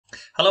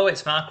Hello,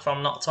 it's Mark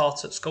from Not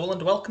Taught at School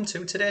and welcome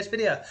to today's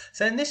video.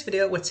 So in this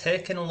video we're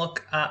taking a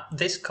look at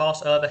this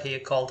course over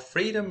here called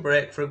Freedom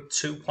Breakthrough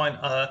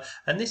 2.0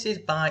 and this is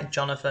by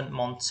Jonathan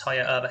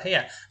Montoya over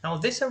here. Now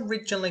this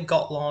originally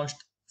got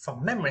launched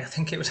from memory, I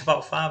think it was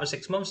about 5 or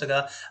 6 months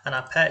ago, and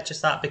I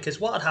purchased that because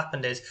what had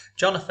happened is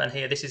Jonathan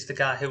here, this is the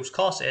guy whose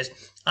course it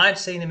is, I'd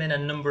seen him in a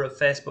number of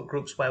Facebook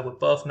groups where we're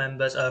both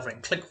members over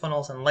in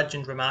ClickFunnels and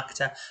Legendary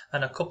Marketer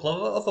and a couple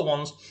of other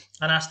ones,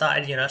 and I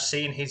started,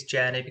 seeing his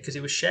journey because he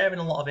was sharing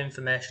a lot of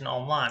information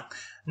online.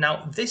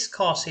 Now, this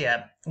course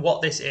here,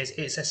 what this is,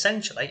 it's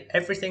essentially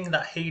everything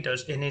that he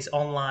does in his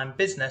online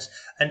business,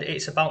 and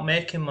it's about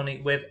making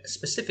money with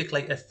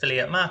specifically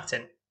affiliate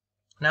marketing.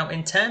 Now,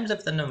 in terms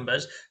of the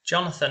numbers,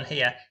 Jonathan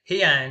here,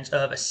 he earns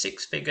over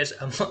 6 figures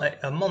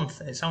a month.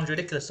 It sounds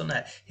ridiculous, doesn't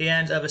it? He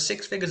earns over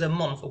 6 figures a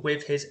month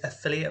with his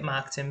affiliate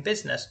marketing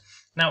business.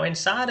 Now,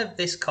 inside of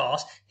this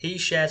course, he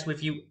shares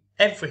with you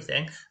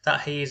everything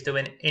that he is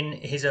doing in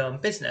his own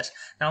business.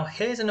 Now,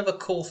 here's another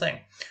cool thing.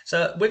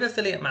 So, with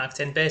affiliate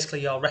marketing,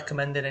 basically you're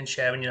recommending and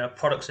sharing,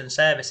 products and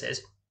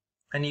services.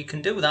 And you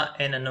can do that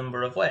in a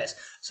number of ways.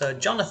 So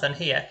Jonathan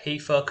here, he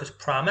focused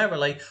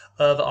primarily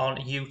over on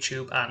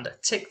YouTube and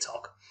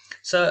TikTok.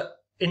 So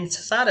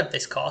inside of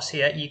this course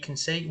here, you can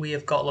see we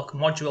have got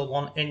module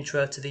 1,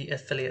 intro to the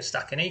affiliate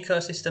stacking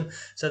ecosystem.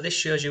 So this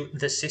shows you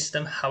the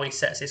system, how he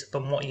sets this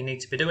up and what you need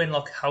to be doing,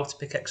 how to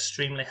pick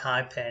extremely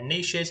high paying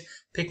niches,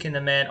 picking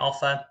the main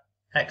offer,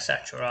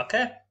 etc.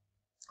 Okay.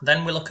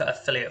 Then we look at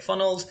affiliate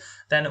funnels,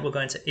 then we're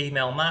going to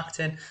email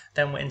marketing,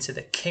 then we're into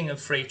the king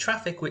of free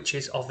traffic, which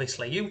is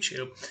obviously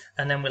YouTube,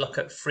 and then we look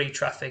at free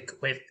traffic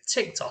with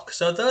TikTok.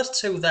 So those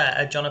two there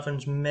are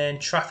Jonathan's main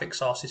traffic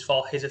sources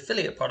for his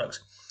affiliate products.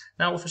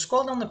 Now, if we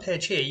scroll down the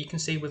page here, you can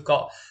see we've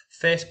got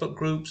Facebook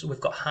groups, we've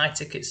got high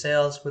ticket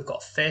sales, we've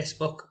got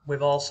Facebook,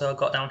 we've also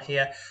got down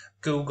here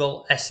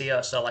Google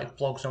SEO, so like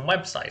blogs and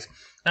websites.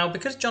 Now,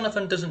 because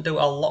Jonathan doesn't do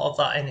a lot of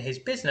that in his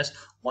business,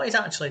 what he's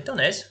actually done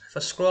is, if I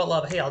scroll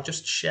over here, I'll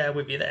just share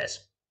with you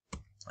this.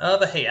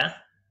 Over here,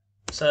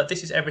 so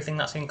this is everything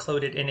that's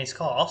included in his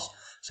course.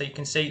 So you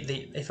can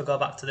see, if I go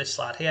back to this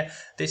slide here,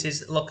 this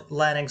is,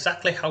 learn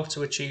exactly how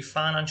to achieve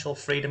financial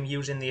freedom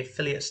using the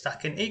affiliate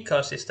stacking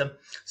ecosystem.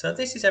 So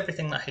this is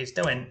everything that he's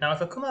doing. Now,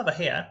 if I come over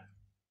here,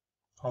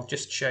 I'll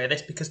just show you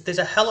this because there's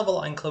a hell of a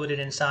lot included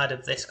inside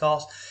of this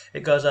course.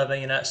 It goes over,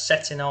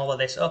 setting all of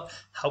this up,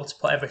 how to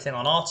put everything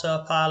on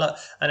autopilot,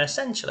 and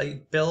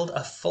essentially build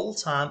a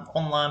full-time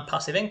online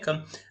passive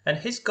income. And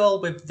his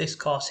goal with this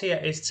course here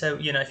is to,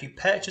 if you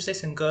purchase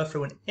this and go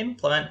through and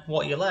implement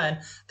what you learn,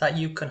 that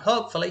you can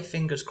hopefully,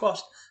 fingers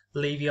crossed,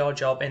 leave your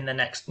job in the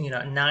next,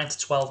 9 to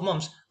 12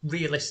 months,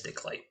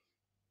 realistically.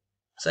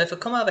 So if I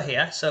come over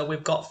here, so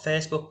we've got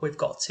Facebook, we've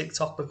got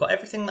TikTok, we've got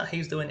everything that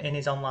he's doing in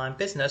his online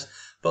business,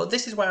 but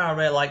this is where I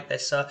really like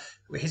this. So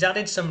he's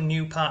added some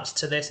new parts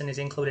to this and he's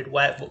included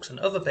workbooks and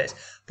other bits,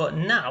 but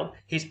now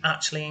he's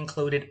actually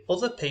included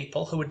other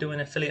people who are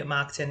doing affiliate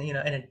marketing, in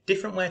a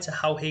different way to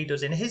how he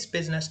does in his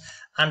business,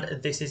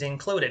 and this is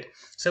included.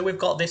 So we've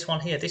got this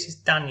one here, this is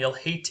Daniel.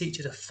 He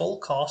teaches a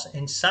full course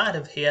inside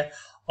of here,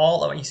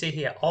 you see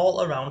here,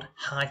 all around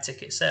high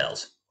ticket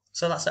sales.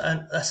 So that's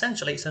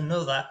essentially, it's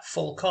another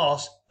full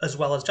course as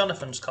well as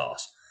Jonathan's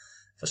course.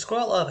 If I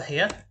scroll over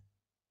here,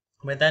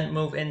 we then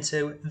move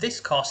into this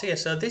course here.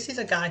 So this is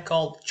a guy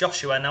called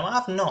Joshua. Now,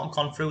 I've not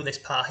gone through this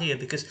part here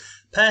because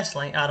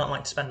personally, I don't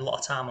like to spend a lot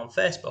of time on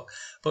Facebook.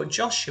 But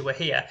Joshua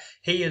here,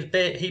 he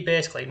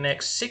basically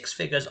makes 6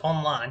 figures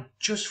online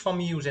just from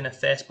using a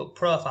Facebook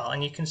profile.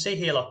 And you can see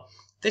here, look,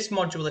 this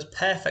module is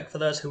perfect for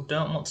those who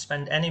don't want to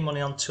spend any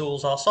money on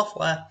tools or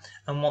software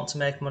and want to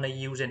make money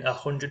using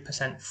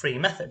 100% free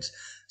methods.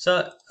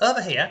 So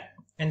over here,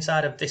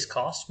 inside of this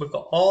course, we've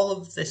got all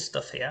of this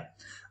stuff here.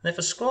 And if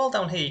I scroll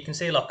down here, you can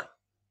see, look,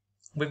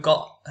 we've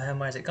got,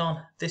 where's it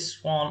gone?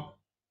 This one,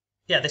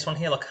 yeah, this one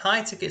here, look,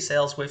 high ticket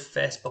sales with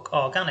Facebook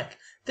organic.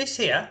 This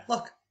here,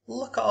 look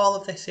at all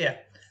of this here.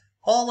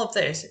 All of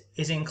this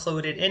is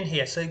included in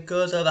here. So it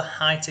goes over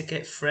high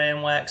ticket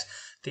frameworks,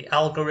 the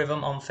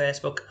algorithm on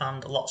Facebook,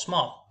 and lots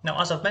more.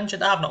 Now, as I've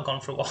mentioned, I've not gone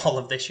through all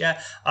of this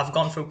yet. I've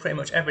gone through pretty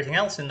much everything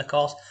else in the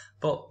course,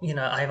 but,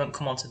 I haven't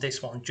come onto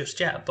this one just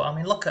yet. But, I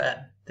mean, look at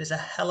it. There's a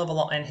hell of a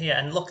lot in here.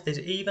 And look, there's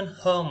even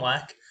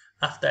homework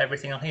after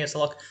everything on here. So,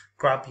 look,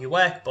 grab your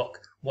workbook,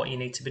 what you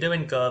need to be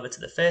doing, go over to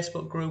the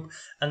Facebook group,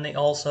 and they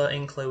also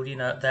include,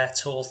 their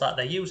tools that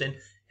they're using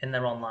in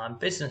their online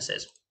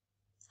businesses.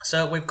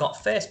 So, we've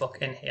got Facebook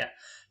in here.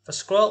 If I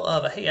scroll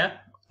over here,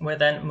 we're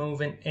then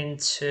moving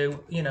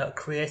into,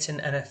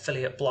 creating an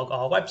affiliate blog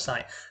or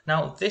website.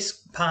 Now,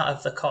 this part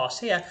of the course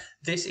here,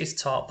 this is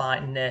taught by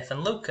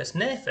Nathan Lucas.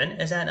 Nathan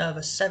has earned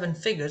over 7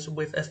 figures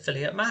with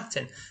affiliate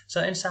marketing.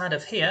 So inside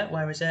of here,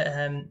 where is it?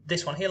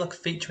 This one here, look,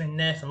 featuring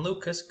Nathan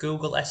Lucas,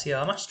 Google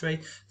SEO Mastery.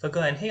 If I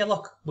go in here,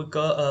 look, we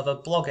go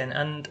over blogging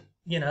and,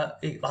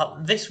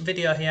 this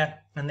video here,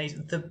 and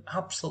they're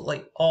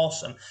absolutely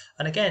awesome.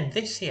 And again,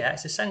 this here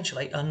is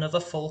essentially another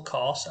full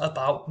course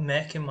about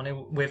making money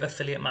with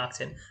affiliate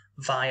marketing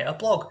via a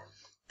blog.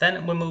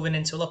 Then we're moving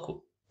into,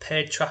 look,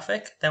 paid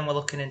traffic, then we're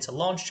looking into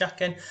launch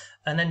jacking,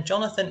 and then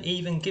Jonathan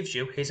even gives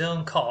you his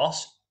own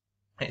course.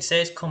 It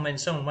says coming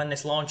soon. When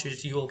this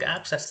launches, you will get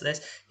access to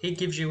this. He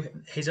gives you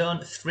his own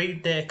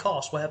 3-day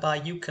course whereby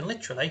you can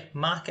literally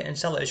market and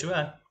sell it as you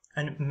earn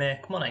and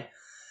make money.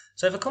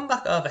 So if I come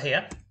back over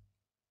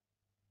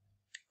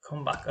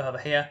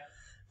here,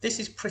 this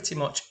is pretty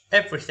much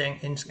everything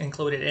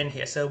included in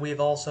here. So we've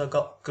also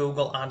got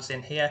Google ads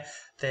in here.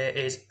 There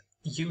is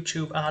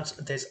YouTube ads,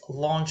 there's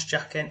launch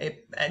jacking.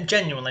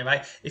 Genuinely,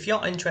 right, if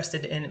you're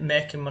interested in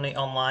making money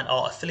online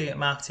or affiliate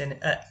marketing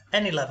at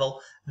any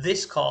level,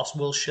 this course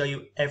will show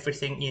you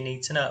everything you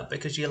need to know,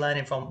 because you're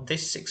learning from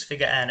this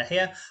 6-figure earner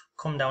here.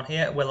 Come down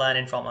here, we're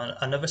learning from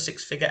another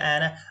 6-figure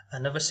earner,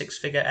 another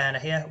 6-figure earner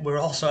here. We're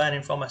also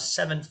earning from a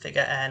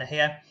 7-figure earner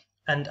here.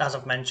 And as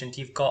I've mentioned,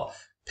 you've got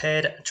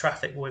paid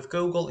traffic with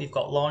Google, you've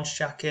got launch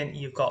jacking,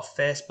 you've got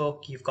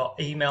Facebook, you've got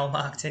email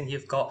marketing,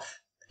 you've got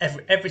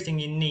everything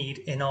you need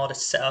in order to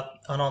set up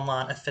an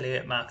online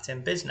affiliate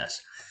marketing business.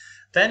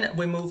 Then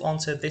we move on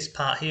to this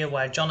part here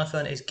where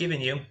Jonathan is giving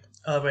you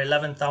over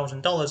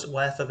 $11,000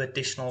 worth of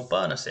additional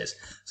bonuses.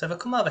 So if I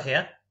come over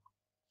here,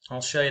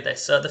 I'll show you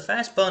this. So the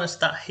first bonus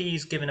that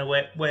he's giving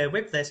away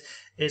with this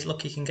is,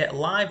 look, you can get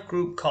live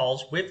group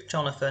calls with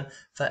Jonathan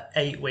for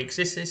 8 weeks.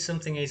 This is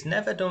something he's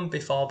never done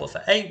before, but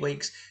for 8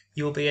 weeks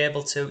you'll be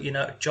able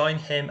to, join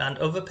him and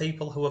other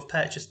people who have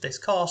purchased this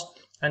course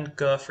and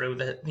go through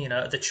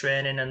the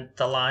training and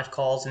the live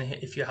calls, and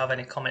if you have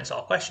any comments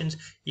or questions,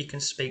 you can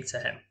speak to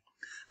him.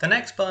 The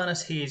next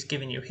bonus he is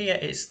giving you here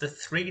is the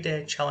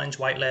 3-day challenge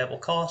white label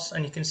course,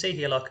 and you can see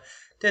here, look,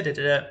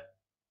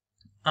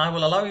 I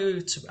will allow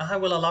you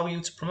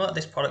to promote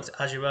this product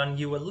as your own.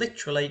 You will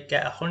literally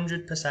get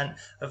 100%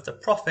 of the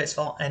profits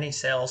for any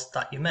sales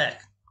that you make.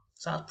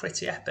 So that's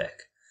pretty epic.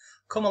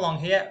 Come along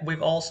here,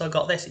 we've also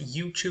got this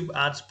YouTube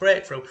ads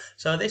breakthrough.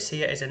 So this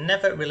here is a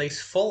never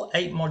released full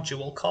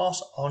 8-module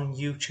course on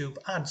YouTube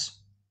ads.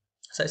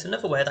 So it's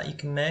another way that you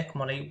can make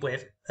money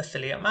with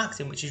affiliate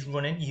marketing, which is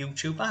running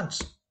YouTube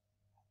ads.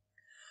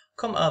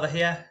 Come over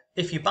here,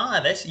 if you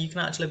buy this, you can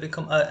actually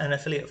become an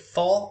affiliate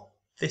for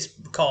this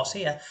course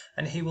here,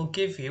 and he will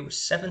give you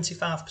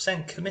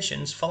 75%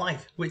 commissions for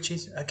life, which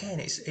is,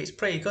 again, it's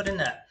pretty good, isn't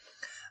it?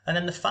 And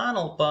then the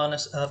final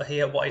bonus over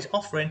here, what he's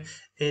offering,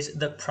 is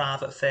the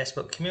private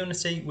Facebook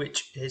community,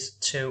 which is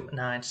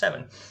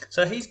 $297.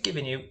 So he's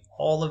giving you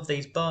all of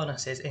these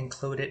bonuses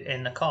included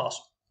in the course.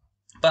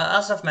 But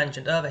as I've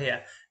mentioned over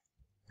here,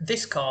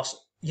 this course,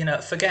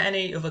 forget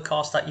any other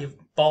course that you've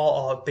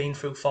bought or been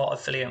through for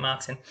affiliate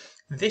marketing.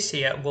 This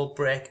here will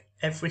break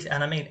everything,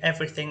 and I mean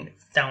everything,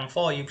 down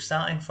for you,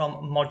 starting from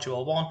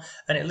module 1,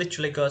 and it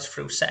literally goes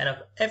through setting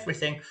up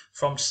everything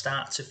from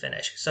start to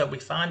finish. So we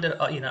find an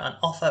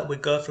offer, we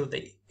go through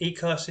the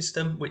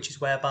ecosystem, which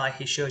is whereby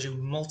he shows you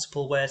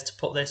multiple ways to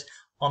put this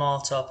on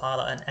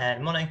autopilot and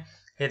earn money.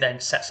 He then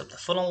sets up the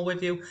funnel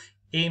with you.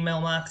 Email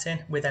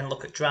marketing, we then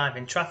look at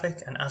driving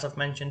traffic, and as I've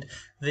mentioned,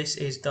 this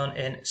is done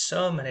in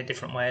so many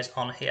different ways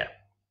on here.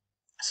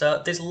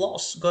 So there's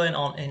lots going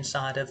on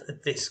inside of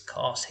this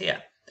course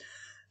here.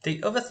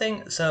 The other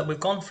thing, so we've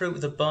gone through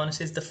the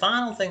bonuses. The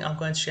final thing I'm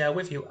going to share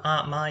with you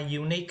are my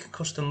unique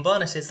custom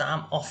bonuses that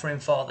I'm offering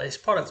for this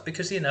product,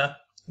 because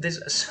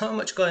there's so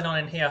much going on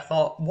in here. I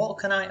thought, what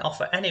can I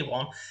offer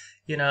anyone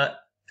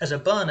as a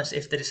bonus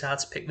if they decide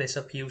to pick this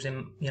up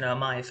using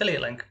my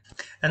affiliate link?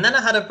 And then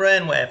I had a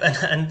brainwave,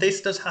 and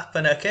this does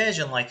happen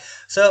occasionally.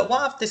 So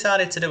what I've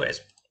decided to do is,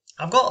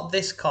 I've got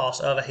this course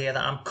over here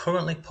that I'm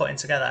currently putting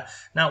together.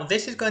 Now,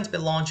 this is going to be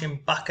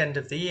launching back end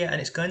of the year,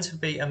 and it's going to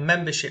be a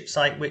membership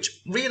site,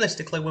 which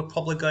realistically we're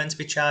probably going to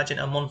be charging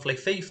a monthly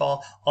fee for,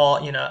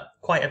 or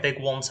quite a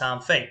big one-time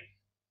fee.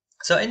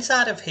 So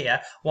inside of here,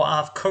 what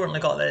I've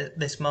currently got at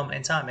this moment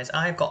in time is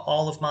I've got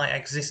all of my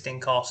existing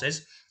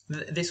courses.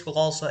 This will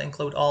also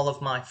include all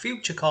of my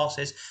future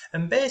courses,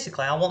 and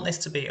basically I want this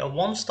to be a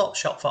one-stop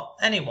shop for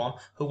anyone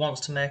who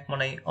wants to make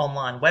money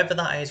online, whether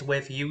that is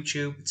with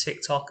YouTube,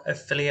 TikTok,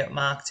 affiliate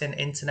marketing,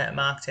 internet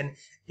marketing,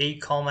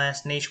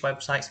 e-commerce, niche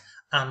websites,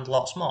 and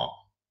lots more.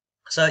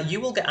 So you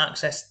will get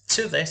access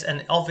to this,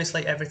 and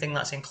obviously everything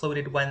that's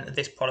included when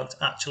this product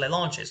actually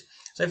launches.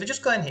 So if you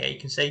just go in here, you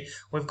can see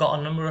we've got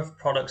a number of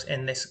products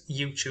in this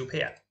YouTube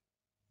here.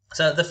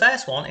 So the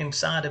first one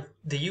inside of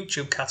the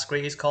YouTube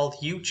category is called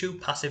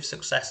YouTube Passive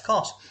Success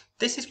Course.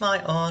 This is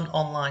my own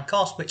online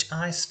course, which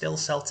I still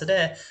sell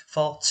today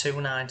for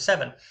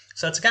 $297.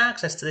 So to get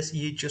access to this,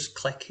 you just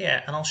click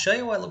here, and I'll show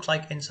you what it looks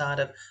like inside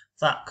of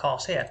that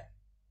course here.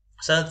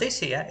 So this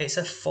here, it's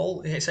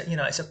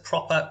a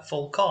proper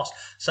full course.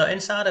 So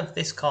inside of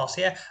this course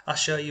here, I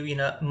show you,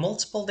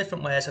 multiple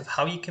different ways of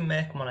how you can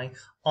make money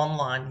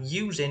online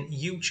using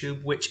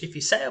YouTube, which if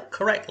you set up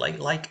correctly,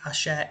 like I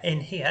share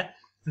in here,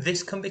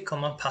 this can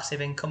become a passive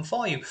income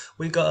for you.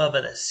 We go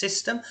over the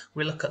system,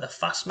 we look at the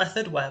fast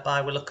method,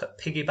 whereby we look at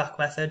piggyback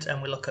methods,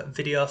 and we look at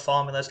video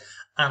formulas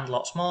and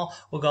lots more.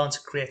 We're going to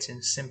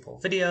creating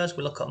simple videos,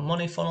 we look at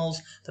money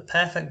funnels, the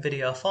perfect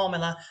video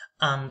formula,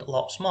 and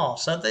lots more.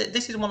 So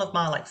this is one of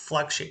my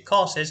flagship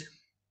courses,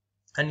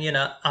 And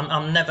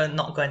I'm never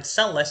not going to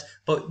sell this,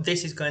 but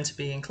this is going to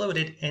be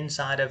included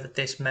inside of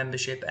this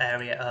membership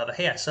area over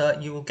here. So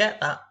you will get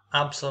that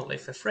absolutely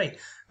for free.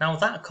 Now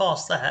that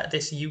course there,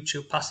 this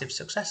YouTube Passive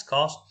Success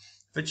course,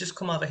 if we just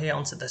come over here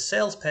onto the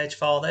sales page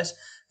for this,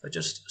 if I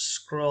just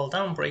scroll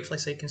down briefly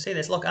so you can see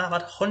this, look, I've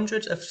had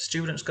hundreds of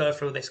students go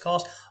through this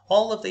course.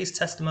 All of these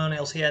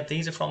testimonials here,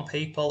 these are from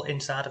people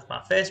inside of my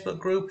Facebook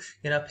group,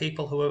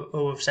 people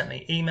who have sent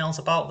me emails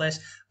about this,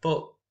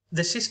 but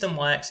the system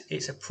works.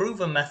 It's a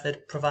proven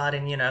method,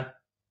 providing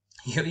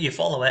you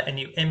follow it and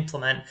you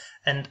implement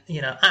and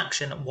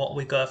action what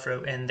we go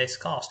through in this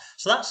course.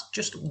 So that's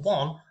just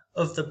one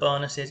of the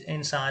bonuses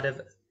inside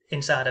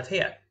of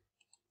here.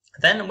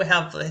 Then we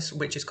have this,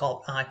 which is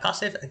called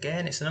iPassive.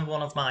 Again, it's another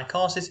one of my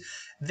courses.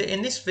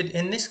 In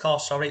this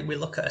course, we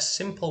look at a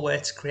simple way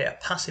to create a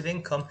passive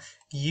income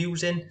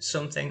using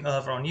something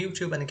over on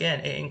YouTube, and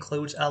again, it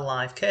includes a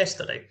live case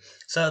study.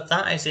 So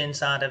that is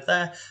inside of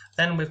there.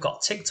 Then we've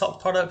got TikTok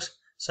products.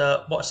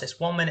 So what's this?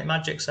 1 Minute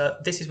Magic. So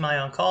this is my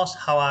own course,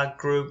 how I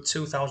grew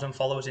 2,000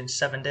 followers in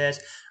 7 days,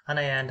 and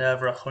I earned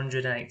over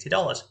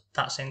 $180.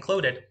 That's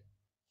included.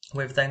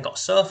 We've then got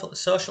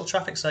social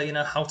traffic, so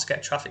how to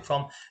get traffic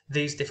from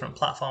these different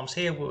platforms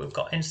here. We've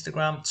got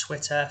Instagram,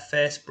 Twitter,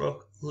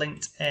 Facebook,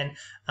 LinkedIn,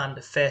 and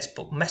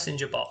Facebook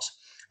Messenger bots.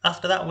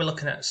 After that, we're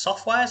looking at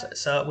softwares.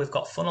 So we've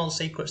got funnel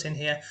secrets in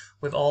here.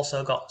 We've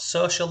also got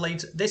social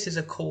leads. This is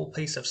a cool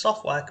piece of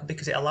software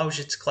because it allows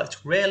you to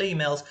collect real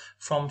emails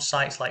from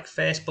sites like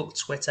Facebook,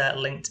 Twitter,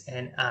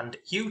 LinkedIn, and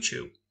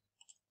YouTube.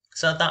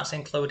 So that's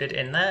included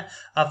in there.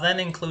 I've then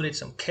included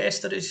some case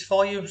studies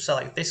for you. So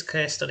like this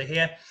case study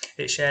here,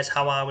 it shares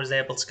how I was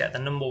able to get the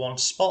 #1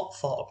 spot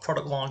for a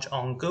product launch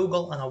on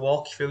Google, and I'll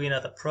walk you through,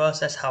 the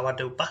process, how I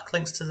do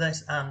backlinks to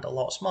this, and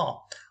lots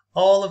more.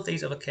 All of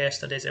these other case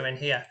studies are in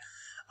here.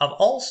 I've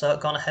also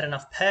gone ahead and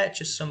I've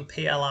purchased some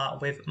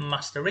PLR with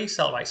Master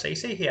Resale rights. So you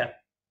see here,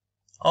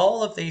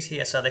 all of these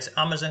here. So this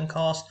Amazon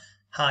course,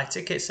 high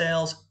ticket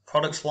sales,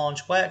 products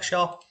launch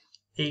workshop,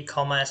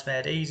 e-commerce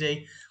made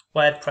easy,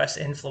 WordPress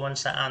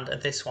influencer, and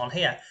this one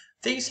here.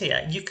 These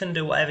here, you can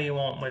do whatever you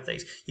want with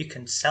these. You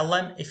can sell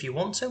them if you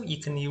want to. You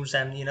can use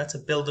them, to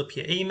build up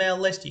your email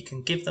list. You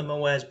can give them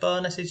away as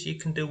bonuses. You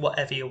can do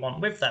whatever you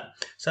want with them.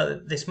 So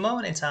at this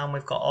moment in time,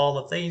 we've got all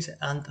of these,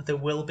 and there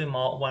will be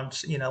more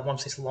once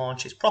this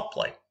launches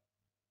properly.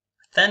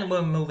 Then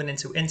we're moving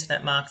into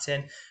internet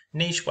marketing,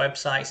 niche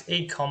websites,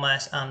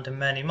 e-commerce, and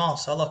many more.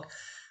 So look,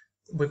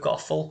 we've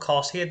got a full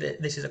course here.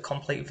 This is a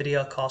complete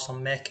video course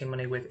on making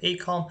money with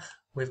e-com.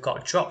 We've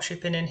got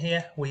dropshipping in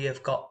here. We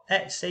have got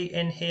Etsy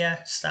in here,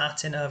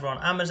 starting over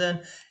on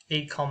Amazon,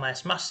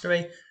 e-commerce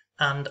mastery,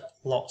 and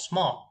lots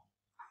more.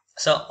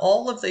 So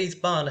all of these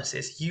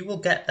bonuses, you will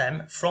get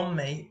them from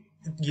me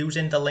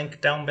using the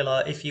link down below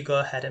if you go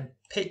ahead and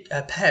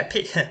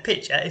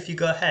if you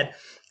go ahead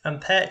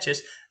and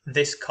purchase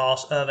this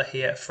course over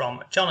here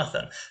from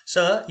Jonathan.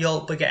 So you'll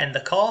be getting the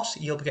course,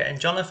 you'll be getting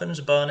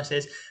Jonathan's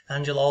bonuses,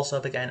 and you'll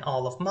also be getting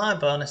all of my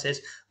bonuses,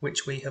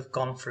 which we have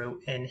gone through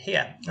in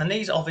here. And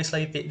these,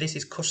 obviously, this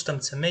is custom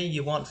to me.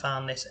 You won't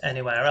find this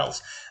anywhere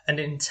else.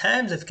 And in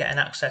terms of getting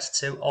access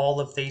to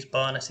all of these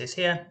bonuses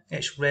here,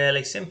 it's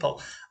really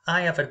simple.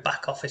 I have a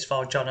back office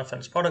for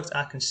Jonathan's product.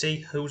 I can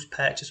see who's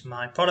purchased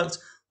my product.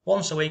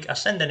 Once a week, I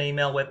send an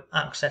email with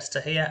access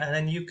to here, and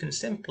then you can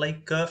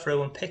simply go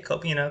through and pick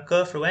up,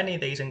 go through any of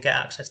these and get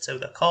access to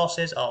the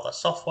courses or the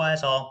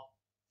softwares or,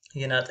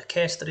 the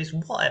case studies,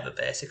 whatever,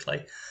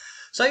 basically.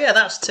 So yeah,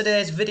 that's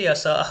today's video.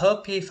 So I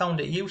hope you found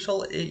it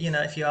useful.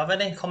 If you have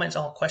any comments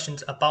or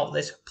questions about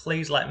this,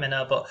 please let me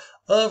know. But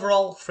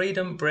overall,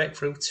 Freedom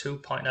Breakthrough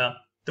 2.0.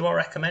 Do I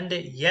recommend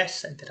it?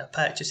 Yes. Did I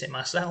purchase it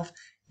myself?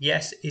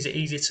 Yes. Is it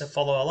easy to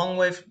follow along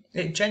with?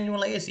 It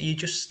genuinely is. You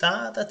just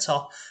start at the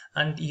top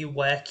and you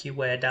work your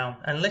way down.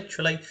 And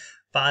literally,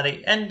 by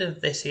the end of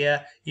this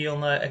year, you'll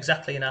know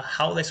exactly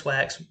how this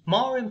works.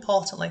 More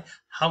importantly,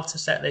 how to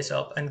set this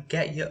up and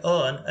get your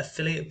own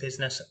affiliate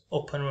business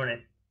up and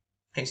running.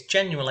 It's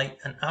genuinely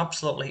an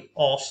absolutely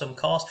awesome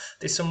course.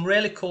 There's some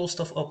really cool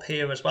stuff up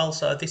here as well.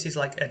 So this is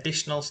like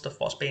additional stuff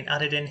what's being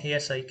added in here.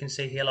 So you can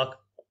see here, look,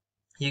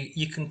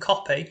 you can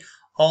copy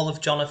all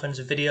of Jonathan's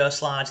video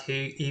slides.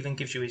 He even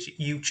gives you his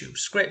YouTube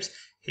scripts,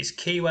 his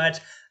keywords.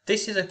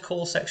 This is a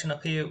cool section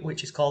up here,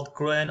 which is called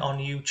Growing on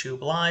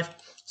YouTube Live.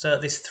 So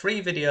there's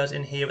 3 videos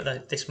in here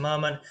at this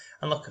moment.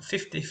 And look, at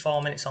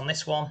 54 minutes on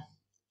this one.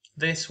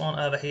 This one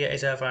over here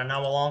is over an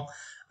hour long.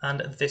 And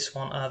this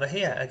one over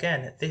here,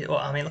 again,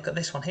 look at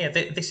this one here.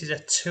 This is a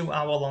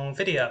 2-hour long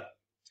video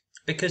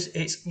because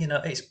it's,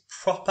 it's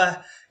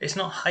proper. It's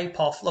not hype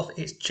or fluff.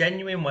 It's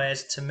genuine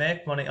ways to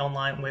make money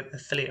online with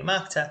affiliate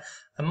marketer.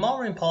 And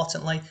more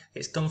importantly,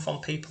 it's done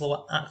from people who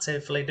are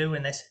actively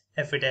doing this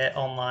every day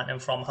online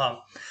and from home.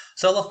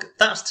 So look,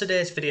 that's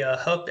today's video.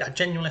 I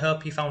genuinely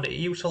hope you found it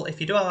useful. If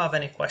you do have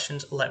any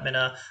questions, let me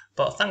know.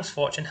 But thanks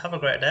for watching. Have a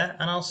great day,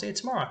 and I'll see you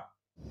tomorrow.